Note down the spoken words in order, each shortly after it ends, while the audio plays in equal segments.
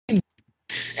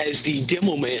as the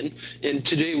demo man, and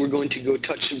today we're going to go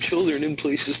touch some children in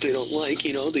places they don't like,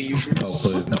 you know, the usual.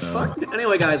 What the fuck?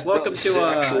 Anyway, guys, welcome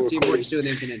to Team 42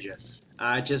 TheMKninja.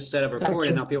 I just set up a record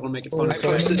and now people are making fun of I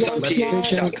post this on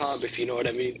th.com if you know what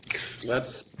I mean.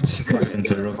 Let's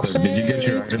real quick. Did you get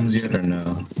your items yet or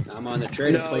no? I'm on the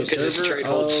trade and play server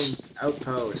of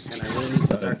Outpost, and I really need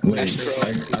to start. Wait, I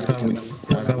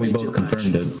thought we both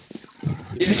confirmed it.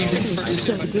 Yeah, you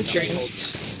confirmed the trade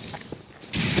holds.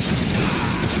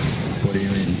 What do you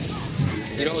mean?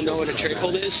 You don't know what a trade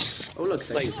hold is? Oh, look,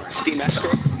 sexy like pyro. Steam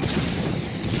escrow.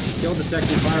 Killed the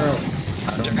sexy pyro.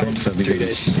 I don't think so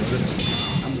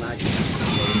because I'm lagging.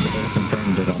 we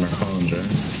confirmed it on our phones, right?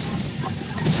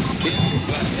 Yeah,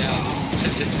 but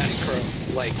since it's escrow,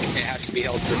 like it has to be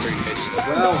held for 3 days.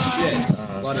 Well, shit.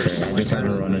 Butter's so I much just better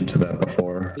haven't than run into that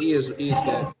before. He's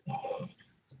good.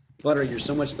 Butter, you're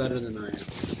so much better than I am.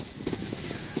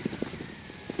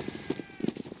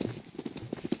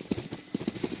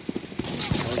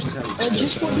 I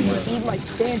just wanted to eat my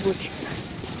sandwich.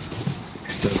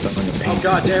 Oh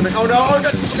god damn it! Oh no! Oh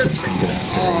god!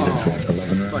 Oh,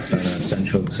 11 ref and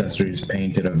essential accessories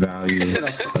painted a value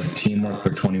of teamwork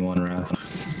for 21 ref.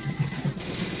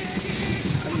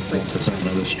 Also some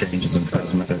other stranges and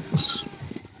cosmetics.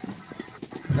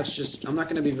 That's just. I'm not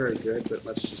gonna be very good, but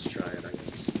let's just try it, I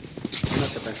guess. I'm not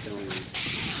the best only.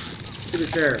 To be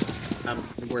fair, I'm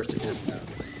the worst at him now.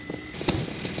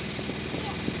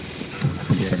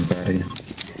 Yeah, buddy.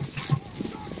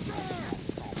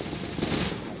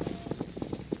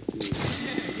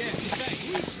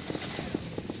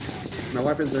 My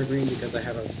weapons are green because I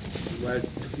have a red.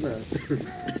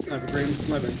 I have a green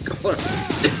weapon color.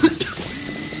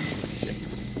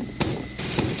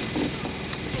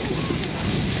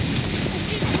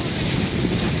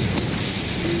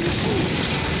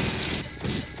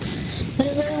 I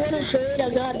really want to trade. I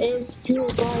got a fuel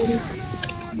gun.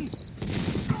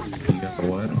 You got the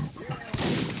what?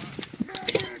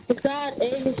 I got a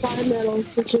fire metal,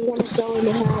 which I want to sell in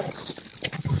the house.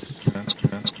 That's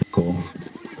cool.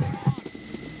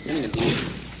 Getting a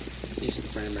decent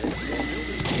frame rate.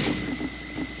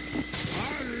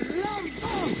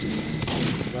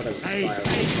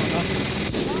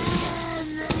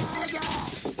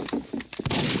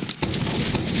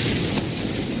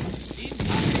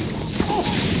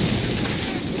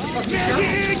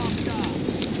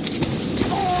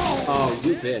 Oh,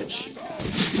 you bitch.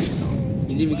 You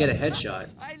didn't even get a headshot.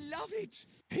 I love it.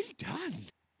 Well done.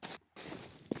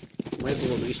 Might as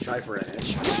well at least try for a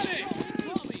headshot.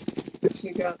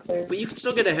 You got clear. But you can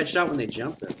still get a headshot when they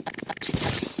jump, though. It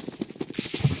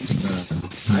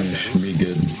should be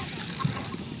good.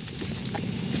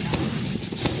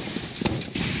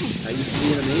 I used to be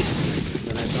an amazing sniper,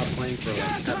 then I stopped playing for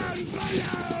like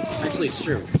ever. Actually, it's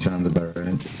true. Sounds about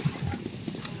right.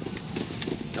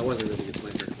 I was a really good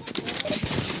sniper.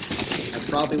 I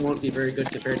probably won't be very good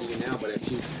compared to you now, but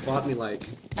if you fought me like,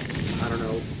 I don't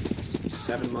know,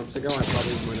 7 months ago, I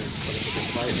probably would have put up a good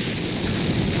fight.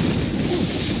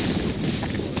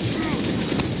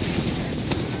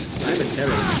 I'm a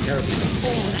terrible.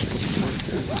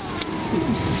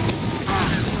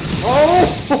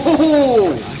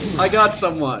 Oh! I got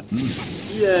someone!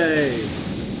 Yay!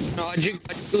 No, I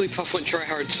really puff went try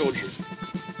hard soldier.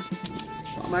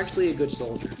 I'm actually a good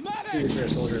soldier. To be fair,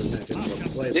 soldier isn't that good to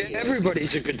play. Yeah,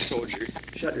 everybody's a good soldier.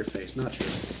 Shut your face, not true.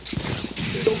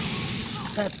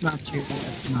 That's not true.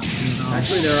 That's not true at all.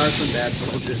 Actually, there are some bad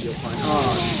soldiers you'll find.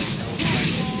 Oh,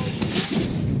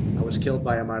 I was killed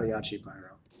by a mariachi pyro.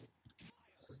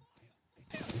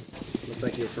 Looks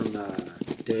like you're from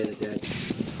Day of the Dead.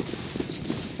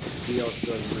 Dios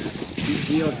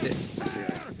de...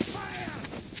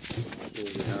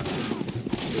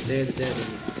 The Day of the Dead in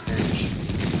Spanish.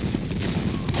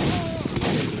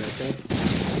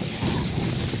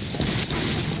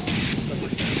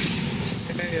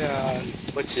 Hey,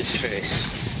 what's his face?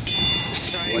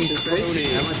 What's his face?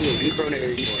 That might be a Crony,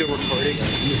 are you still recording?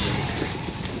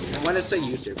 Why did it say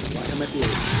YouTube? It might be a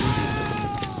name.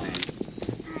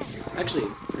 Actually,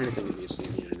 anything can be a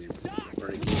Steam username. Or a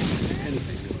game.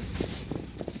 Anything, really.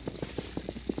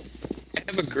 I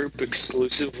have a group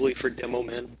exclusively for Demo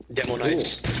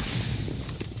Nights.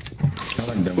 I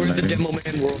like Demo We're the Night. Demo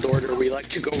Man World Order. We like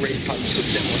to go raid pubs with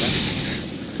Demo Nights.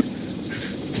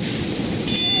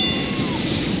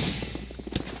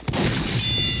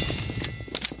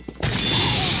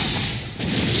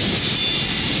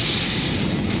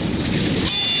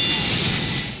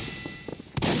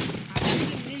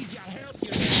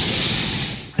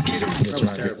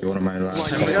 One of my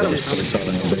last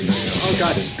Oh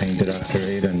god. is painted after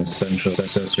 8 and essential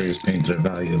accessories painted a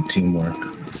value of teamwork.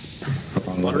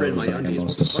 Along butter in my I'm undies.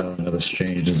 also selling other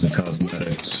exchanges and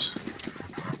cosmetics.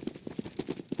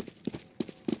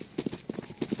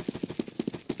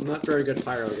 I'm not very good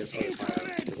pyro against other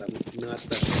pyros because I'm not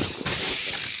specialized.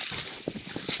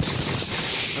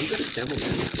 I'm good at demo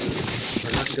man.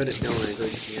 I'm not good at demoing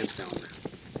good hands down there.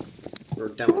 Or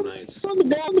demo nights. On the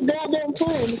goddamn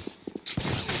phone.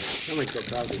 I'm like so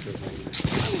proud of you.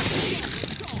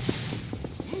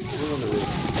 On the roof.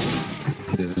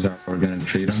 This is how we're gonna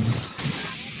treat them.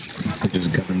 We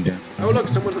just got them down. Oh look,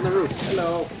 someone's on the roof.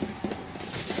 Hello.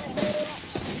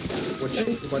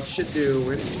 What you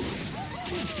doing?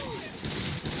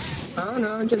 I don't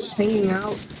know, just hanging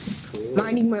out, Cool.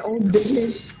 minding my own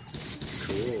business.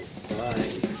 Cool.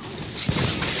 Bye.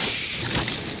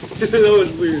 That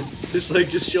was weird. Just like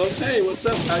just show up. Hey, what's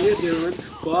up? How you doing?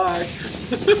 Bye.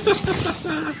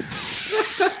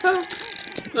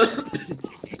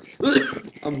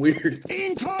 I'm weird.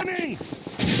 Incoming!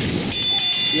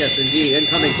 Yes, indeed.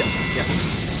 Incoming death. Yeah.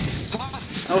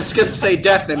 I was gonna say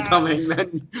death incoming,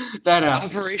 then that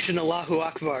happened. Operation Allahu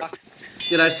Akbar.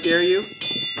 Did I scare you?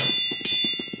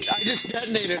 I just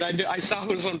detonated. I saw it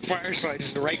was on fire, so I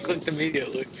just right-clicked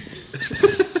immediately.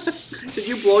 Did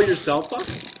you blow yourself up?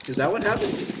 Is that what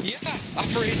happened? Yeah, that's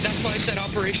why I said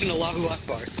Operation Allahu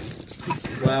Akbar.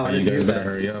 Wow, I You didn't hear guys better that.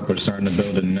 hurry up. We're starting to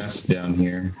build a nest down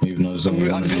here, even though there's only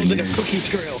I'm one building a engineer. cookie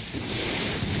trail.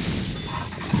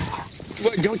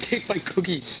 What? Don't take my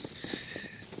cookies.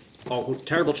 Oh,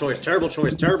 terrible choice, terrible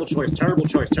choice, terrible choice, terrible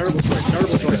choice, terrible choice,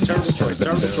 terrible choice, terrible choice,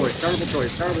 terrible choice, terrible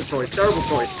choice, terrible choice, terrible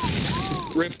choice.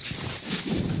 Rip.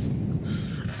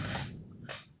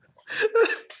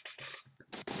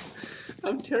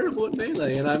 I'm terrible at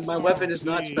melee, and my weapon is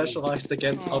not specialized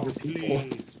against other people.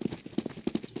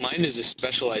 Mine is a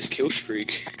specialized kill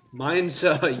streak. Mine's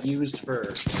used for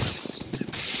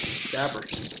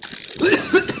stabbers.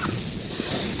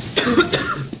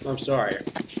 I'm sorry.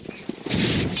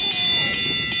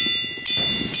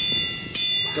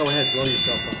 Go ahead, blow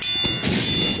yourself up.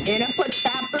 And I put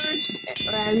sappers,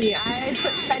 I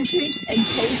put sentries and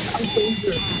posts of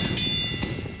danger.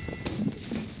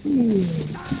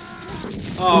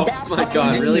 Oh That's my why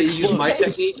god, you really? You didn't use my explode.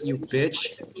 technique, you bitch?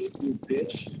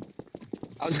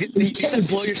 I was gonna. You said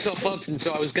blow yourself up, and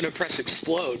so I was gonna press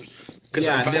explode.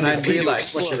 Yeah, and then I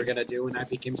realized what you were explode. gonna do, and I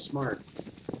became smart.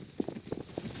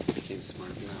 Became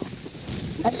smart now.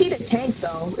 I see the tank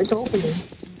though, it's opening.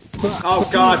 But Oh,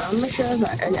 God. I'm not sure if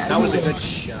That was a good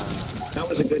shot. That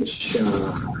was a good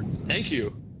shot. Thank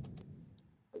you.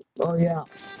 Oh yeah.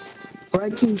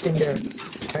 Red team's in there,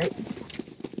 right?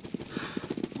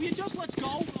 Will you just let's go? I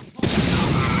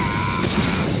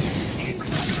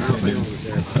don't know who was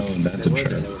there. Oh, that's a They were there,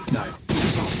 trap. they would've died.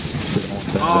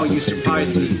 Oh, you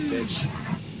surprised me, bitch.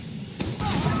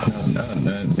 No,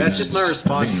 That's just my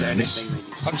response to nice. anything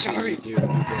that you I'm sorry. do, you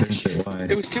bitch.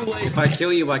 It was too late. If I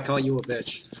kill you, I call you a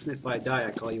bitch. If I die,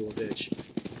 I call you a bitch.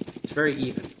 It's very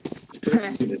even.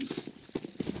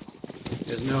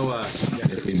 There's no,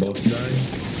 If we both die,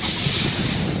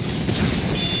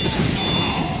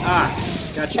 Ah!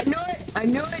 Gotcha. I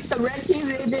knew it, the red team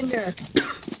is in there.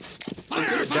 I'm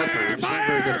good at death hunting, I'm just not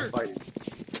very good at fighting.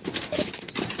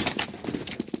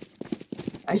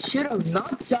 I should have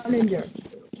not done in there.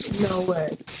 No way.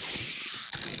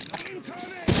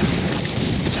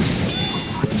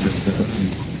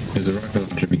 there's a rocket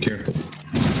launcher. Be careful.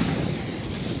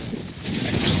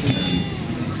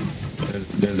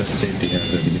 There's that safety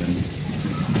hazard again.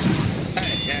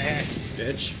 Hey.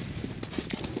 Bitch.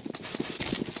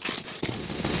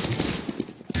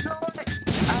 You know what? I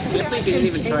Definitely didn't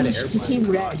even try to air blast Team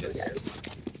the red. rockets.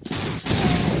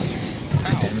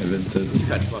 Damn it, Vincent. You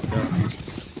got fucked up.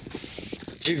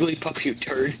 Jigglypuff, you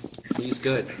turd. He's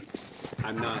good.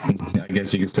 I'm not. I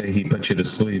guess you could say he put you to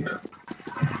sleep.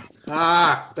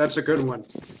 Ah! That's a good one.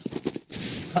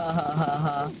 Ha ha ha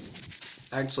ha.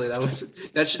 Actually,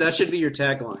 that should be your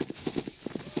tagline.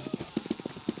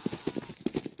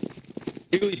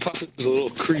 Jigglypuff is a little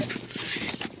creep.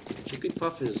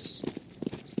 Jigglypuff is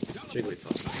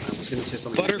Jigglypuff. I was gonna say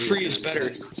something. Butterfree is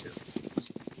better.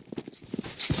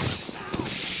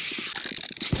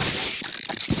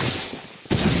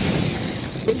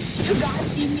 If you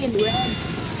guys see me in red,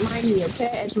 mind me,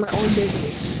 okay? It's my own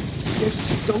business.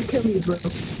 Just don't kill me, bro.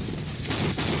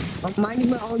 I'm minding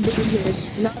my own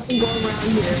business. Nothing going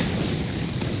around here.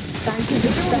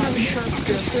 Scientific stuff.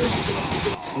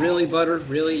 Really, Butter?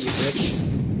 Really, you bitch?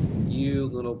 You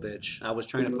little bitch. I was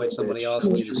trying to fight somebody else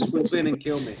and you just swoop in and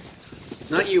kill me.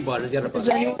 Not you, Butter, the other Does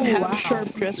Butter. anyone have a sharp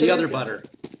dresser? The other Butter.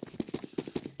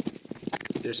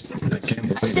 There's... I can't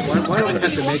believe it. Why do we have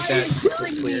to make that Why are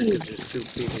you clear? killing me? Because there's two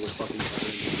people with fucking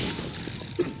Butter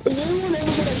in Is anyone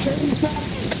ever gonna trading spot?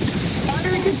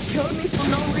 Water just killed me for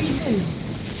no reason.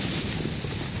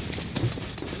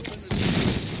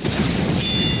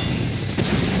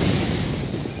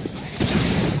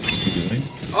 Excuse me.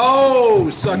 Oh,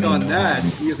 suck on that!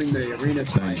 Using the arena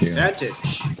to my Thank you.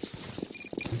 advantage.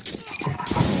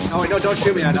 Oh wait, no, don't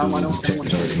shoot me. I don't want to shoot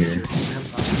Over you. here.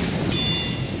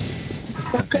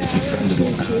 Okay, I won't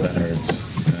shoot you. That hurts.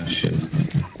 Ah,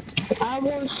 shit. I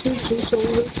won't shoot you,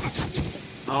 soldier.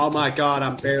 Oh my god,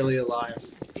 I'm barely alive.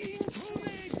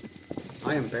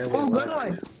 I am barely Oh, alive good right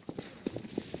one. now.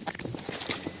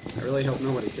 I really hope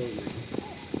nobody kills me.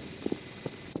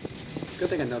 Good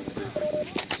thing I know this map.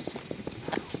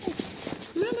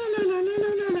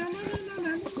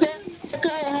 Okay,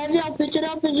 have y'all pick it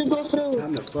up and you go through.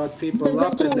 Time to fuck people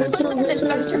up and then Put this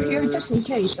measure here just in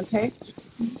case, okay?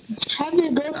 Have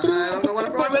you go through. I don't know what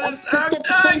I'm going with this. I'm Pick the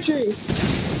dying. sentry. Go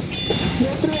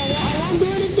through. I won't do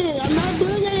anything. I'm not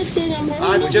doing anything. I'm holding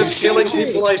I'm up just the killing sentry.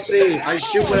 people I see. I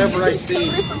shoot whatever I see.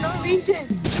 Kill me for no reason.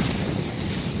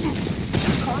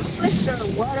 Conflict or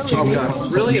whatever. Oh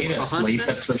god, really? A Sleep, huntsman?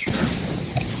 that's for sure.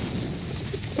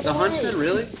 The huntsman,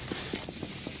 really?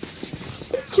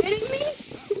 Kidding me?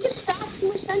 You just stopped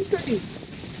for a century.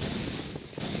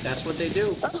 That's what they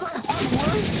do. That's my hard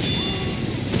work.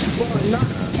 Well, not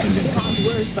technically hard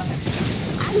work, but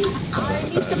I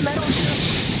need some metal too.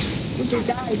 We just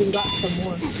died and got some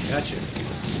more. Gotcha.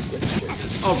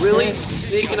 Oh really?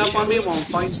 Sneaking up on me while I'm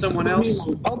fighting someone else?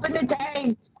 Open the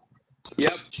tank.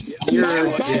 Yep. You're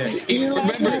a dick.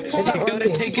 Remember, you gotta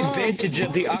take advantage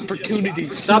of the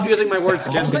opportunities. Stop using my words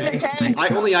against Open me. the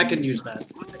tank. Only I can use that.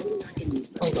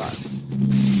 Oh god.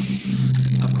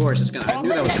 Of course, it's gonna. I knew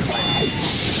that was gonna fight.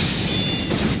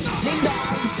 Ding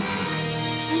dong.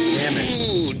 Damn it.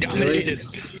 Ooh, dominated.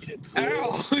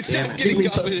 Ow! Damn it. Getting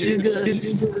dominated.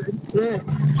 Hey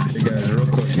guys, real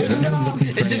quick. Is anyone looking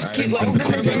for It any just keep items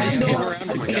like in particular? just came around Oh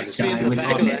my and god, kicked this me in the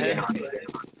back of the head.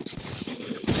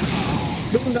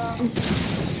 Ding dong.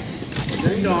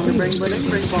 Ding dong, bing bing bing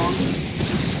bing bong.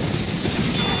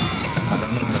 I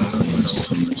don't know how to use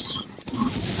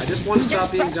this. I just want to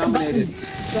stop being Press the dominated. button.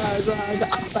 The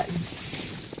up button.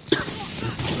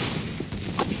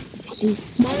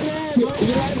 My man, you like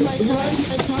my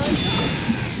time?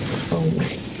 Oh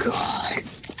my god.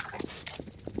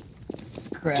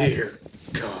 Crap. Dear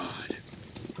God.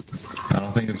 I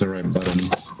don't think it's the right button.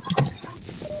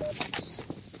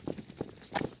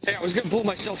 Hey, I was gonna blow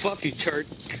myself up, you turd.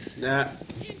 Nah.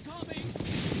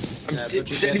 If That's what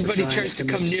you get anybody for trying tries to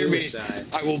commit come near me, suicide.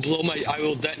 I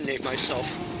will detonate myself.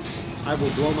 I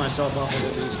will blow myself off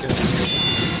of these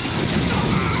kills.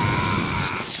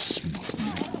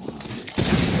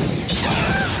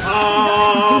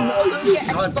 Oh! You get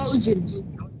explosions.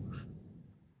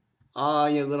 Ah,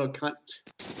 you little cunt.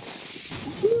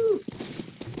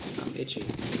 I'm itchy.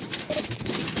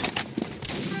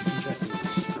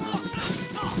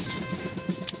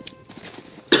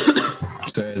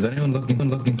 So is anyone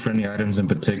looking for any items in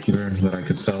particular that I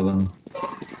could sell them?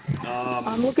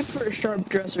 I'm looking for a sharp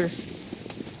dresser.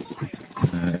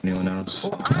 Anyone else?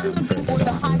 Well, I'm looking for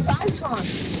the high fives on.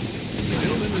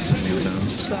 Anyone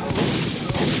else? So,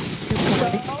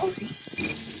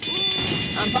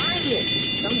 I'm buying it.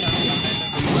 Somehow.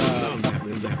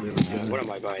 What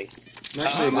am I buying? I'm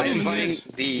actually I am looking buying this.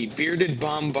 the bearded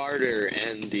bombarder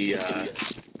and the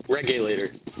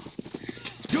regulator.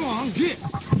 Go on, get.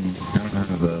 I don't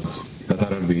have those. I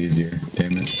thought it would be easier.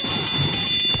 Damn it.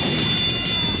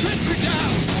 Sentry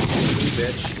down.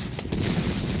 Bitch.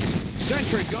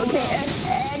 Sentry going Okay,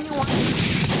 up. anyone?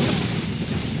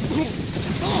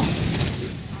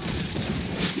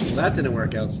 Well, that didn't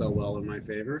work out so well in my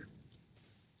favor.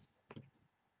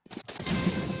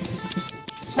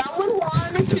 Someone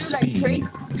wanted to like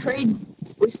trade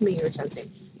with me or something,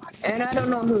 and I don't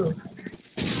know who.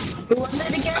 Who was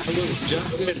it again? I was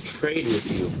just gonna trade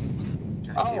with you.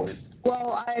 God damn Oh, it.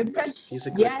 well, I pressed He's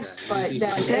a good yes, guy. but He's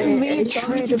that a Send me a it's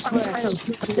only trade some kind of- request.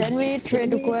 Send me a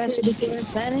trade request.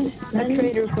 Send a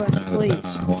trade request,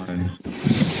 please. Why?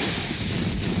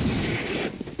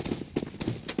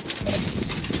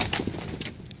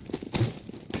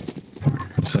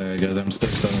 So guys, I'm still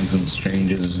selling some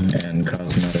stranges and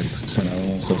cosmetics, and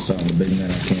I'm also selling the big man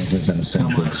on campus and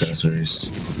essential accessories.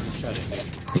 Shut it.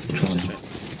 Which one?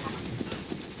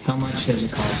 How much does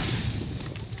it cost?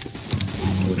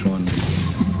 Which one?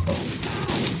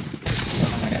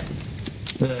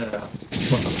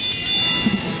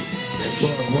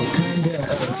 What kind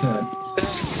of...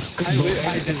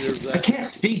 I deserve I that. can't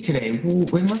speak today. It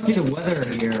must be the weather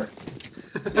here.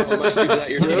 Oh, it must be that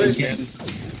you're doing, man.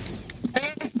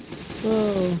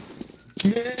 Oh.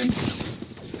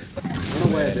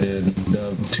 Run away, I dude. did.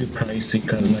 The two pricey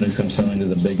cosmetics I'm selling is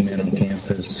a big man on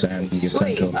campus and the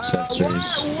essential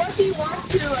accessories. What do you want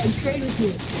to trade with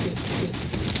you?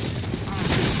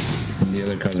 And the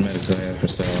other cosmetics I have for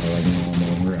sale are like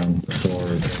normal, around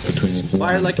between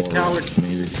Fire 1 like and a 4, coward.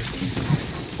 maybe.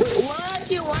 What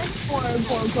do you want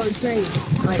for trade?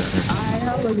 Like, I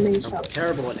have a main shop.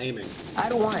 Terrible at aiming. I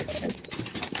don't want it.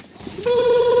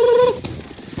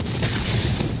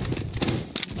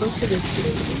 Look at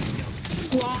this.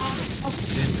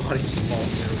 Dead body just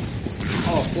falls down.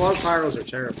 Oh, flawed pyros are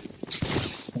terrible.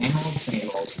 Same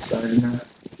old, Sergeant.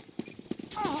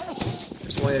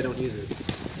 That's why I don't use it.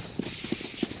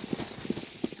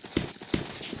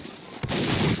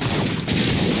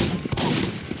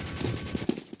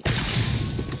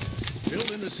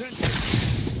 Build in the center.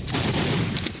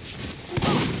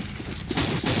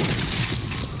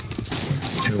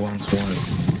 2 wants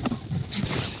 1.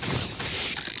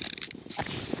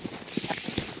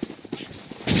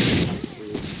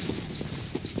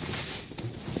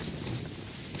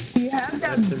 Do you have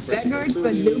that beggar's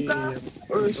bazooka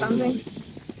or something?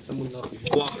 Someone love me.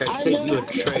 Walk, I sent you a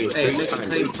trade. Hey, it makes the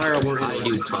same pyro work. I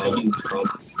do, Tom.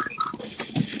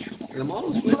 The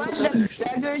model's Who really has good, the actually.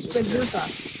 beggar's bazooka?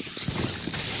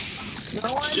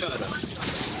 No one? Shut up.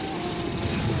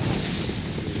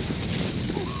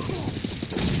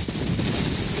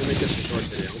 We'll make this a short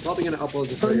video. I'm probably going to upload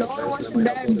this So video no one first, wants and the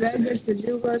then I might upload beggar's this today.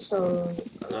 bazooka, so...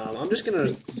 I'm just going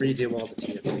to redo all the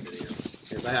TFT videos.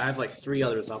 Because I have like 3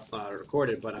 others up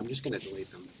recorded, but I'm just going to delete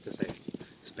them to save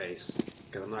space.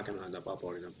 Because I'm not going to end up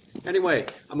uploading them. Anyway,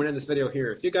 I'm going to end this video here.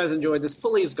 If you guys enjoyed this,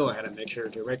 please go ahead and make sure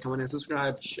to rate, comment, and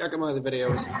subscribe. Check out my other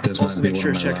videos. This Also, might be make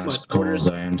sure one to of my check out my last supporters.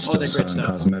 calls. I am All still that great selling stuff.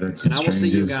 cosmetics And and I will see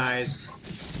you strangers. guys.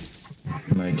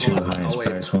 My 2 highest wait.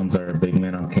 price ones are a big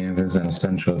man on campus and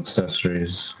essential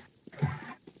accessories.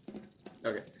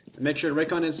 Okay. And make sure to rate,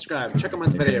 comment, and subscribe. Check out my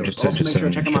other If you're videos. interested, Also, make just sure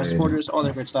to send check me out my a trade. supporters. All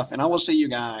that great stuff. And I will see you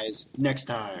guys next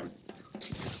time.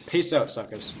 Peace out,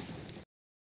 suckers.